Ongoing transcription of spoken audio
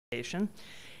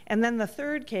And then the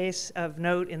third case of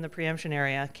note in the preemption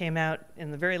area came out in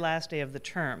the very last day of the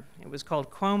term. It was called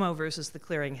Cuomo versus the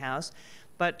Clearinghouse,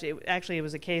 but it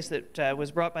was a case that was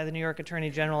brought by the New York Attorney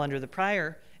General under the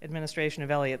prior administration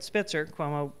of Eliot Spitzer.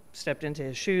 Cuomo stepped into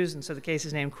his shoes, and so the case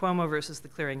is named Cuomo versus the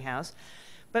Clearinghouse.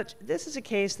 But this is a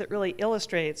case that really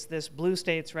illustrates this blue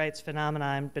states' rights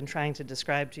phenomenon I've been trying to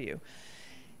describe to you.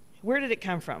 Where did it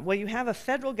come from? Well, you have a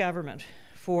federal government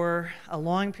for a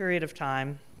long period of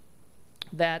time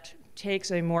that takes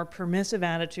a more permissive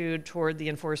attitude toward the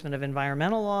enforcement of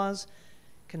environmental laws,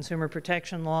 consumer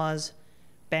protection laws,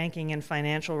 banking and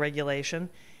financial regulation.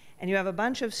 And you have a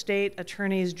bunch of state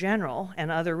attorneys general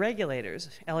and other regulators.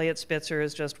 Eliot Spitzer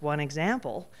is just one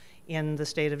example in the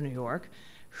state of New York,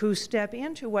 who step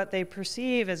into what they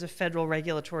perceive as a federal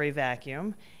regulatory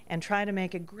vacuum and try to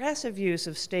make aggressive use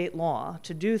of state law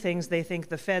to do things they think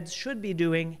the feds should be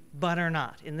doing but are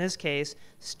not. In this case,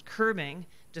 curbing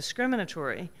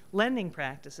discriminatory lending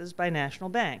practices by national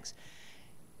banks.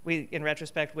 We, in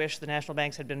retrospect, wish the national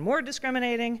banks had been more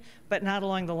discriminating, but not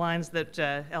along the lines that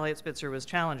Eliot Spitzer was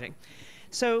challenging.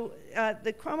 So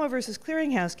the Cuomo versus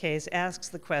Clearinghouse case asks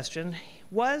the question,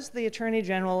 was the Attorney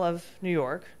General of New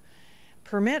York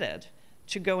permitted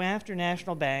to go after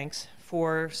national banks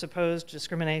for supposed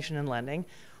discrimination in lending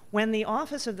when the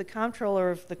Office of the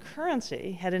Comptroller of the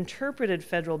Currency had interpreted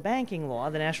federal banking law,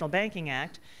 the National Banking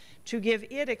Act, to give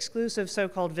it exclusive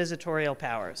so-called visitorial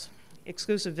powers.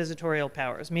 Exclusive visitorial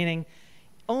powers, meaning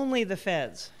only the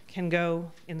feds can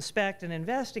go inspect and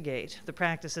investigate the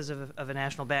practices of a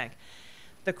national bank.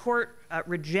 The court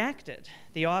rejected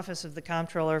the Office of the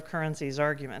Comptroller of Currency's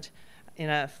argument in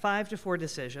a 5-4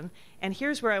 decision. And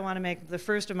here's where I want to make the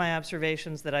first of my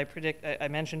observations that I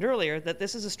mentioned earlier, that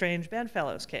this is a strange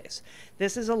bedfellows case.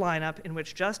 This is a lineup in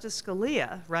which Justice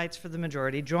Scalia writes for the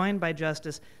majority, joined by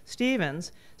Justice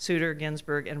Stevens, Souter,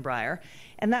 Ginsburg, and Breyer.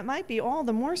 And that might be all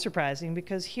the more surprising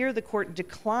because here the court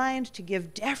declined to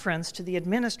give deference to the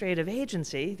administrative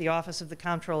agency, the Office of the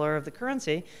Comptroller of the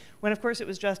Currency, when of course it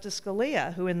was Justice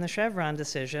Scalia who in the Chevron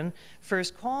decision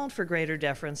first called for greater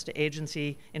deference to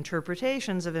agency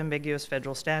interpretations of ambiguous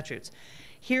federal statutes.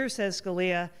 Here, says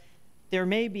Scalia, there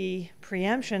may be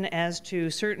preemption as to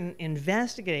certain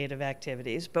investigative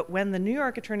activities, but when the New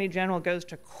York Attorney General goes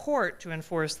to court to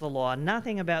enforce the law,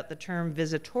 nothing about the term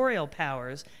visitorial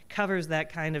powers covers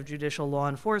that kind of judicial law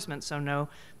enforcement, so no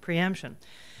preemption.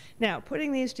 Now,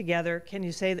 putting these together, can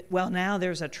you say that, well, now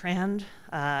there's a trend?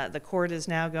 The court is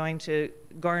now going to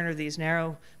garner these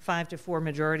narrow 5-4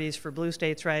 majorities for blue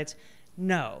states' rights?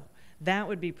 No, that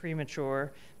would be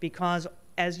premature because,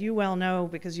 as you well know,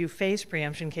 because you face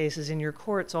preemption cases in your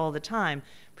courts all the time,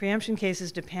 preemption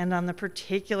cases depend on the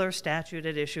particular statute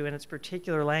at issue and its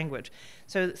particular language.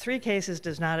 So 3 cases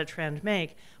does not a trend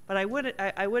make, but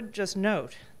I would just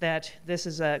note that this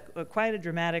is quite a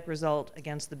dramatic result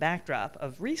against the backdrop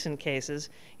of recent cases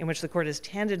in which the court has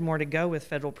tended more to go with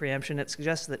federal preemption. It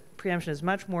suggests that preemption is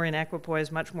much more in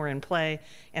equipoise, much more in play,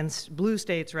 and blue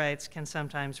states' rights can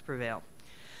sometimes prevail.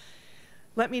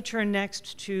 Let me turn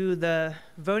next to the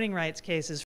voting rights cases